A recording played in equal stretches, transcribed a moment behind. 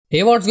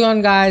Hey, what's going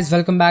on guys,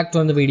 welcome back to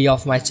another video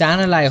of my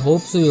channel. I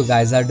hope so you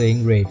guys are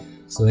doing great.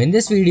 So in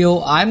this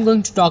video I'm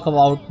going to talk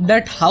about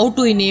that how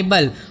to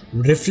enable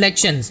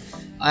reflections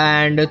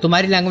and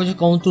तुम्हारी language में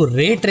कहूँ तो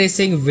ray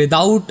tracing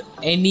without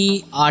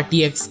any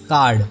RTX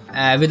card,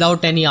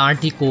 without any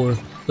RT cores.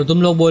 तो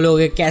तुम लोग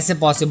बोलोगे कैसे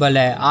possible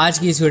है। आज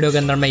की इस वीडियो के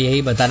अंदर मैं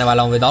यही बताने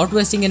वाला हूँ। Without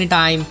wasting any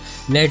time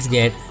let's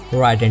get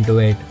right into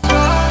it.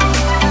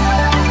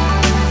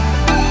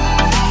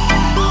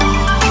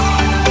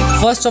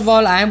 First of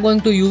all, I am going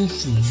to use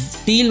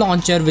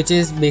TLauncher, which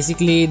is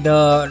basically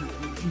the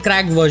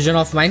cracked version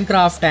of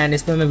Minecraft, and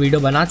इस पर मैं वीडियो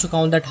बना चुका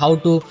हूँ that how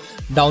to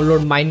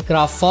download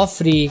Minecraft for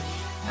free.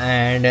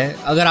 And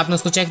अगर आपने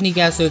उसको check नहीं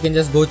किया so you can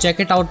just go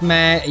check it out.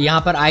 मैं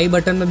यहाँ पर आई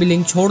बटन में भी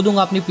लिंक छोड़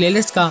दूंगा अपनी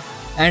प्लेलिस्ट का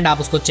एंड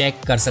आप उसको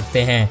चेक कर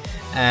सकते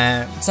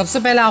हैं। सबसे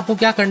पहले आपको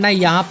क्या करना है,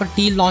 यहाँ पर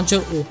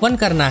TLauncher ओपन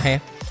करना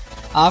है।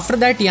 आफ्टर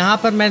दैट यहाँ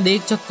पर मैं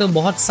देख सकता हूँ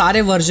बहुत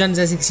सारे वर्जन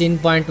है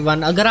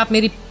 16.1। अगर आप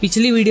मेरी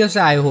पिछली वीडियो से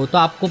आए हो तो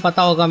आपको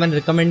पता होगा मैंने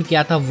रिकमेंड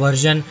किया था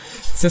वर्जन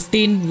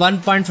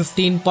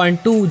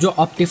 1.15.2 जो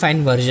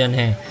ऑप्टिफाइन वर्जन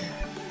है।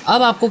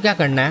 अब आपको क्या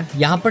करना है,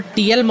 यहाँ पर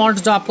TL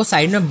मॉड्स जो आपको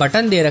साइड में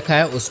बटन दे रखा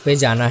है उस पर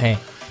जाना है।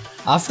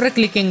 आफ्टर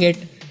क्लिकिंग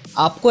इट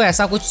आपको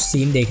ऐसा कुछ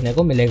सीन देखने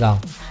को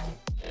मिलेगा।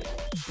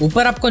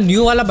 ऊपर आपको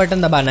न्यू वाला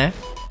बटन दबाना है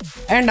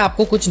एंड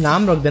आपको कुछ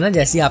नाम रख देना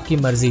जैसी आपकी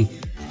मर्जी,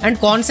 एंड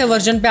कौन से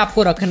वर्जन पे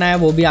आपको रखना है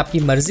वो भी आपकी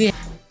मर्जी है।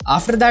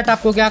 आफ्टर दैट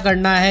आपको क्या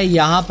करना है,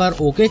 यहाँ पर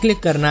ओके क्लिक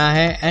करना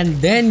है and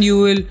then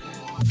you will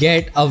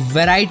get a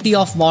variety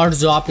of mods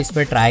जो आप इस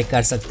पर ट्राई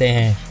कर सकते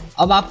हैं।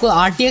 अब आपको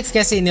RTX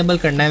कैसे इनेबल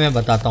करना है मैं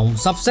बताता हूँ।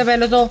 सबसे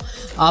पहले तो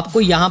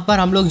आपको यहाँ पर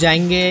हम लोग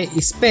जाएंगे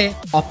इस पे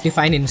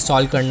ऑप्टिफाइन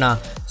इंस्टॉल करना।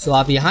 सो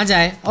आप यहाँ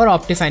जाए और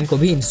ऑप्टिफाइन को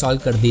भी इंस्टॉल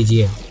कर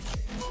दीजिए।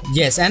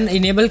 यस, एंड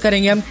इनेबल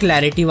करेंगे हम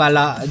क्लैरिटी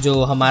वाला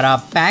जो हमारा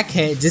पैक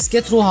है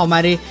जिसके थ्रू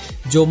हमारे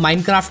जो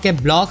माइनक्राफ्ट के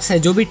ब्लॉक्स है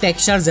जो भी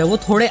टेक्सचर्स है वो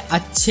थोड़े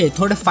अच्छे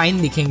थोड़े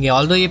फाइन दिखेंगे।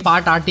 ऑल्दो ये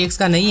पार्ट RTX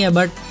का नहीं है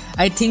but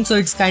I think so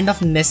it's kind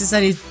of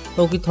necessary,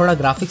 तो कि थोड़ा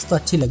ग्राफिक्स तो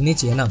अच्छी लगनी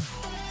चाहिए ना।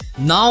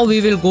 Now we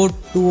will go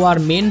to our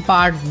main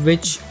part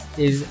which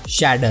is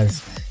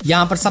शैडर्स।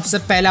 यहाँ पर सबसे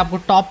पहले आपको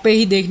टॉप पे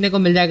ही देखने को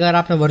मिल जाएगा अगर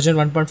आपने वर्जन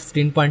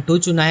 1.15.2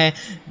 चुना है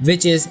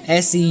विच इज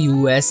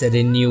SEUS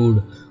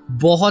रिन्यूड।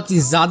 बहुत ही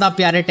ज़्यादा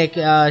प्यारे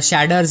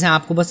शैडर्स हैं।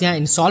 आपको बस यहाँ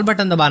इंस्टॉल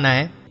बटन दबाना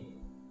है,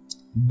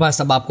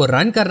 बस अब आपको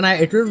रन करना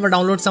है। It will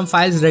download some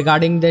files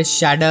regarding the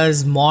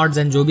शैडर्स mods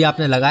and जो भी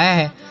आपने लगाया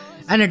है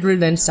and it will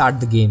then start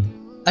the game.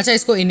 अच्छा,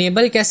 इसको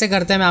इनेबल कैसे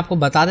करते हैं मैं आपको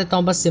बता देता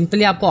हूँ। बस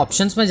सिंपली आपको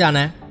ऑप्शंस में जाना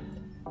है।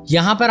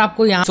 यहाँ पर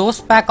आपको यहाँ सोर्स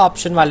पैक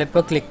ऑप्शन वाले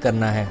पर क्लिक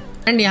करना है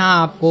एंड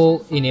यहाँ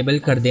आपको इनेबल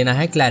कर देना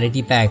है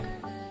क्लैरिटी पैक।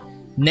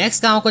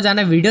 नेक्स्ट काम आपको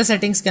जाना है वीडियो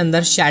सेटिंग्स के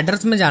अंदर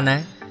शैडर्स में जाना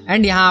है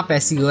एंड यहाँ आप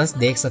SEUS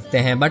देख सकते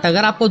हैं। बट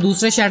अगर आपको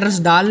दूसरे शैडर्स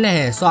डालने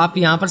हैं तो आप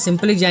यहाँ पर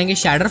सिंपली जाएंगे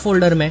शैडर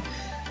फोल्डर में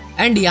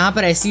एंड यहाँ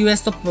पर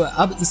SEUS। तो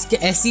अब इसके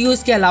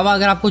SEUS के अलावा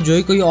अगर आपको जो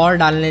ही कोई और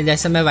डालने हैं,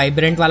 जैसे मैं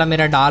वाइब्रेंट वाला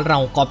मेरा डाल रहा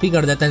हूँ, कॉपी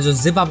कर देते हैं, जो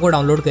जिप आपको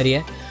डाउनलोड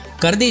करिए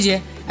कर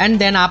दीजिए एंड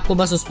देन आपको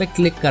बस उस पर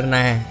क्लिक करना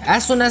है।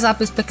 एज सुन एज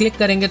आप इस पर क्लिक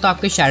करेंगे तो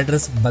आपके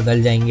शैडर्स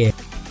बदल जाएंगे।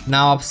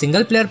 नाउ आप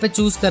सिंगल प्लेयर पे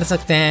चूज कर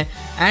सकते हैं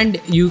and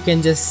you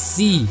can just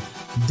see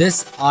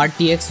this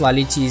RTX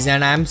वाली चीज़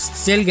and I am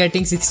still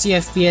getting 60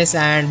 FPS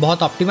and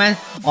बहुत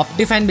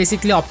ऑप्टिफाइन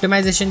बेसिकली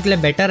ऑप्टिमाइजेशन के लिए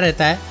बेटर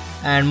रहता है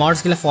एंड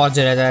मॉड्स के लिए फॉर्ज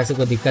रहता है, ऐसे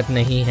कोई दिक्कत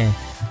नहीं है।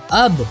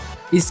 अब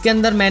इसके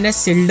अंदर मैंने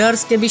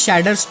सिल्डर्स के भी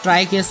शैडर्स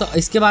ट्राई किए। सो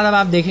इसके बाद अब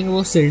आप देखेंगे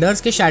वो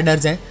सिल्डर्स के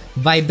शैडर्स हैं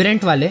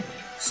वाइब्रेंट वाले।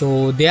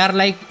 सो दे आर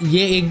लाइक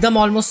ये एकदम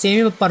ऑलमोस्ट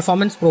सेम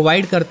परफॉर्मेंस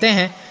प्रोवाइड करते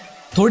हैं,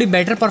 थोड़ी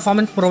बेटर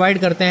परफॉर्मेंस प्रोवाइड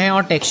करते हैं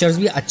और टेक्सचर्स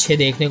भी अच्छे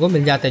देखने को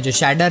मिल जाते हैं। जो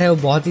शैडर है वो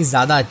बहुत ही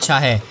ज़्यादा अच्छा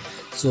है।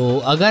 सो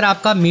अगर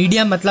आपका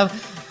मीडियम मतलब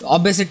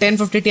ऑब्वियसली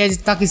 1050 Ti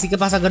जितना किसी के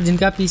पास अगर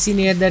जिनका PC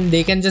नहीं है then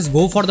they can just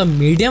go for the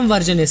medium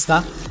version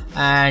इसका,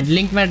 एंड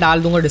लिंक मैं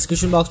डाल दूंगा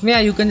डिस्क्रिप्शन बॉक्स में, या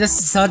you can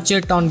just search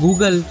it on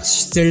Google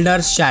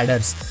सिल्डर्स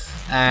शैडर्स।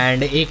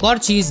 And एक और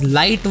चीज़,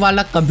 लाइट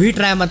वाला कभी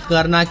ट्राई मत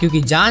करना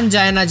क्योंकि जान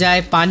जाए ना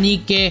जाए, पानी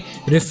के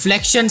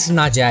रिफ्लेक्शंस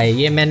ना जाए।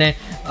 ये मैंने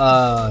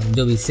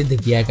जो भी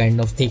सिद्ध किया है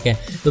काइंड ऑफ, ठीक है।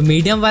 तो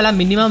मीडियम वाला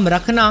मिनिमम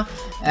रखना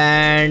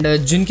एंड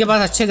जिनके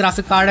पास अच्छे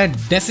ग्राफिक कार्ड है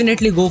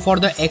definitely go for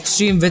the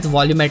extreme with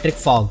volumetric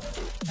fog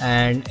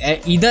and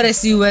इधर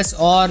SEUS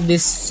और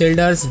दिस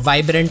सिल्डर्स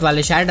वाइब्रेंट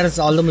वाले शैडर्स।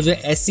 ऑल्दो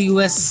मुझे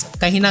SEUS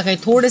कहीं ना कहीं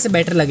थोड़े से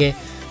बेटर लगे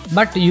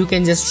but you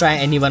can just try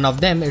any one of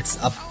them, it's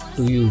up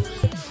to you.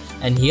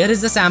 And here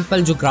is the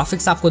sample जो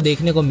ग्राफिक्स आपको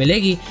देखने को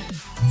मिलेगी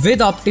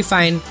विद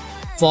ऑप्टिफाइन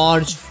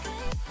फॉर्ज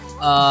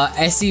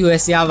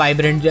SEUS या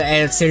वाइब्रेंट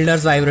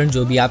सिल्डर्स वाइब्रेंट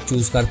जो भी आप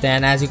चूज करते हैं।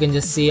 And as you can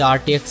just see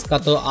RTX का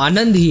तो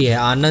आनंद ही है,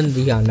 आनंद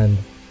ही आनंद।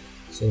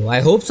 सो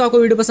आई होप सो आपको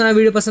वीडियो पसंद आए।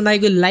 वीडियो पसंद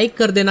आएगी लाइक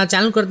कर देना,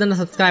 चैनल कर देना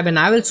subscribe and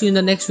I will see you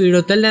in the next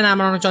video. Till then I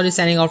am Raunak Chaudhary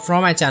signing out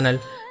from my channel.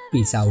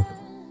 Peace out.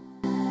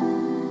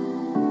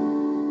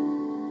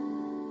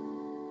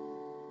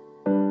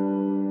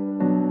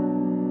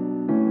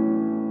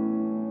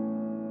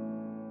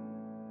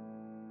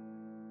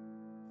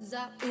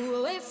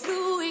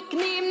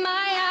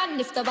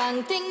 Lyfta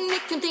banting,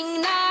 mikunting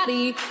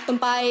nari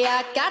Tumpay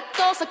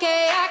akatos, ake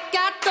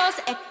akatos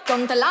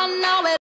Ekong talan na